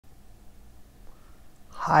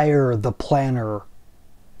hire the planner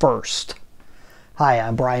first. Hi,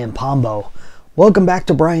 I'm Brian Pombo. Welcome back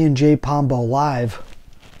to Brian J. Pombo Live.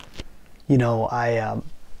 You know, I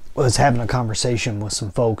was having a conversation with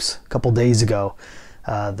some folks a couple days ago.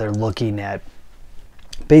 They're looking at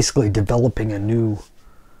basically developing a new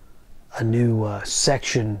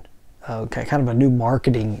section, kind of a new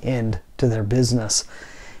marketing end to their business,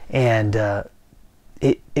 and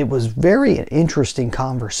it was very interesting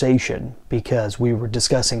conversation because we were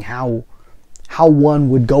discussing how one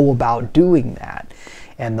would go about doing that.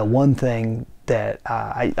 And the one thing that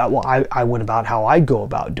I went about how I go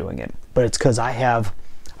about doing it, but it's because I have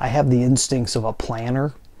the instincts of a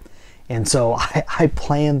planner, and so I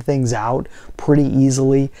plan things out pretty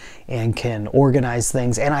easily and can organize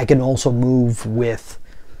things, and I can also move with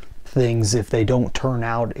things if they don't turn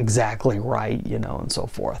out exactly right, you know, and so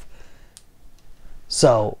forth.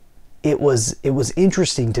 So it was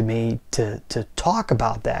interesting to me to talk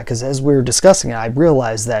about that, because as we were discussing it, I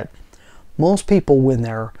realized that most people, when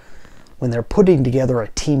they're putting together a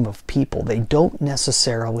team of people, they don't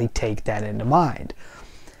necessarily take that into mind,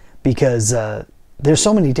 because there's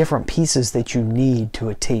so many different pieces that you need to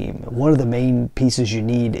a team. One of the main pieces you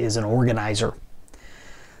need is an organizer.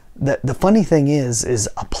 The funny thing is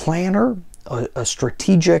a planner, a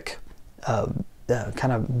strategic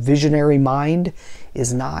kind of visionary mind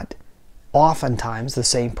is not oftentimes the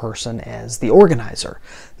same person as the organizer.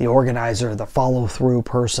 The organizer, the follow-through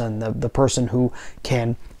person, the person who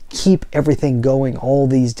can keep everything going, all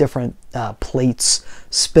these different plates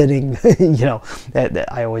spinning. You know,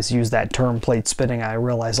 I always use that term, plate spinning. I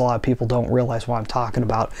realize a lot of people don't realize what I'm talking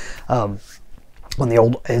about. On the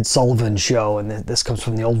old Ed Sullivan show, and this comes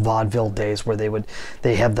from the old vaudeville days, where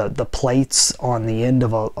they have the plates on the end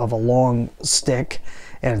of a long stick,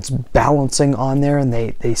 and it's balancing on there, and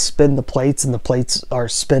they spin the plates, and the plates are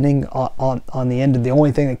spinning on the end, and the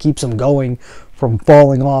only thing that keeps them going from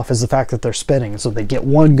falling off is the fact that they're spinning. So they get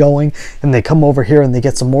one going, and they come over here and they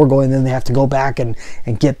get some more going, and then they have to go back and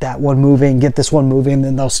get that one moving, get this one moving, and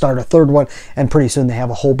then they'll start a third one, and pretty soon they have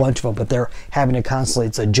a whole bunch of them. But they're having to constantly,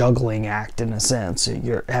 it's a juggling act in a sense.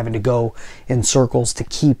 You're having to go in circles to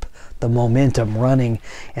keep the momentum running.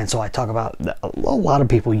 And so I talk about, a lot of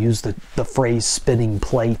people use the phrase spinning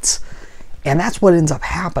plates, and that's what ends up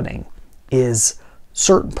happening. Is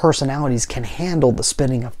certain personalities can handle the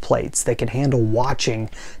spinning of plates. They can handle watching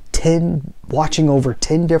over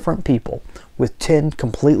 10 different people with 10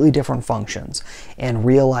 completely different functions, and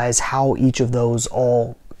realize how each of those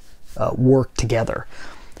all work together.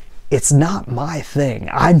 It's not my thing.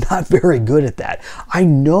 I'm not very good at that. I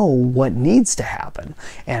know what needs to happen,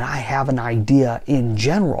 and I have an idea in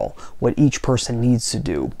general what each person needs to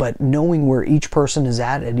do, but knowing where each person is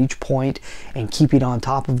at each point and keeping on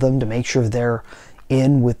top of them to make sure they're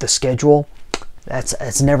in with the schedule,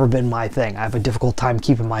 that's never been my thing. I have a difficult time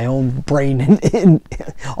keeping my own brain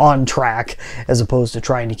on track, as opposed to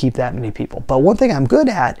trying to keep that many people. But one thing I'm good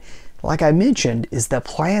at, like I mentioned, is the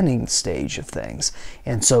planning stage of things.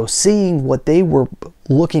 And so seeing what they were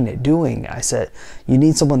looking at doing, I said, you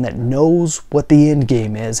need someone that knows what the end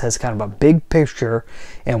game is, has kind of a big picture,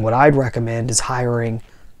 and what I'd recommend is hiring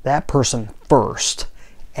that person first,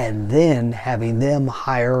 and then having them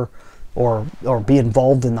hire or be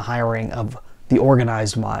involved in the hiring of the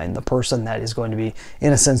organized mind, the person that is going to be,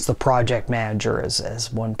 in a sense, the project manager,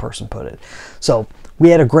 as one person put it. So we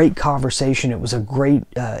had a great conversation. It was a great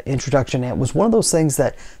introduction. It was one of those things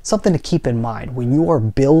that, something to keep in mind when you are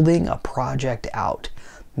building a project out.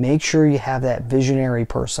 Make sure you have that visionary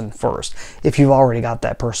person first. If you've already got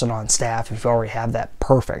that person on staff, if you already have that,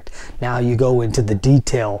 perfect. Now you go into the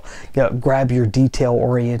detail. Grab your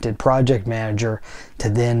detail-oriented project manager to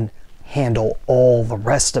then handle all the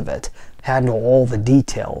rest of it, handle all the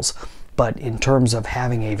details. But in terms of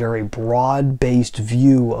having a very broad-based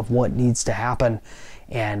view of what needs to happen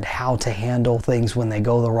and how to handle things when they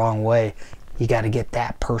go the wrong way, you got to get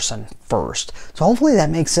that person first. So hopefully that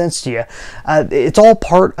makes sense to you. It's all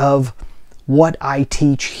part of what I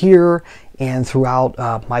teach here and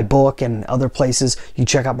throughout my book and other places. You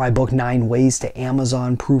check out my book, 9 Ways to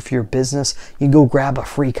Amazon Proof Your Business. You can go grab a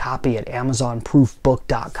free copy at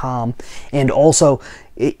amazonproofbook.com. And also,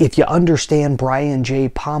 if you understand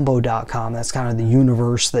brianjpombo.com, that's kind of the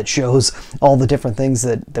universe that shows all the different things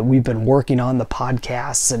that we've been working on, the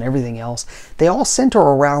podcasts and everything else. They all center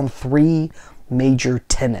around 3 major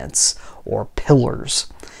tenets or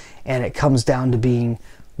pillars. And it comes down to being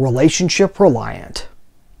relationship reliant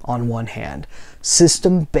on one hand,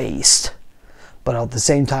 system based, but at the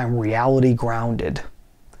same time reality grounded.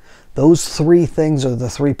 those three things are the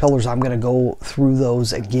three pillars. I'm going to go through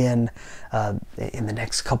those again in the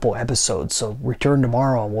next couple episodes. So return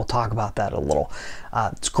tomorrow and we'll talk about that a little.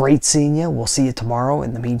 It's great seeing you. We'll see you tomorrow.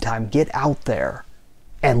 In the meantime, get out there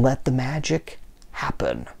and let the magic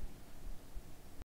happen.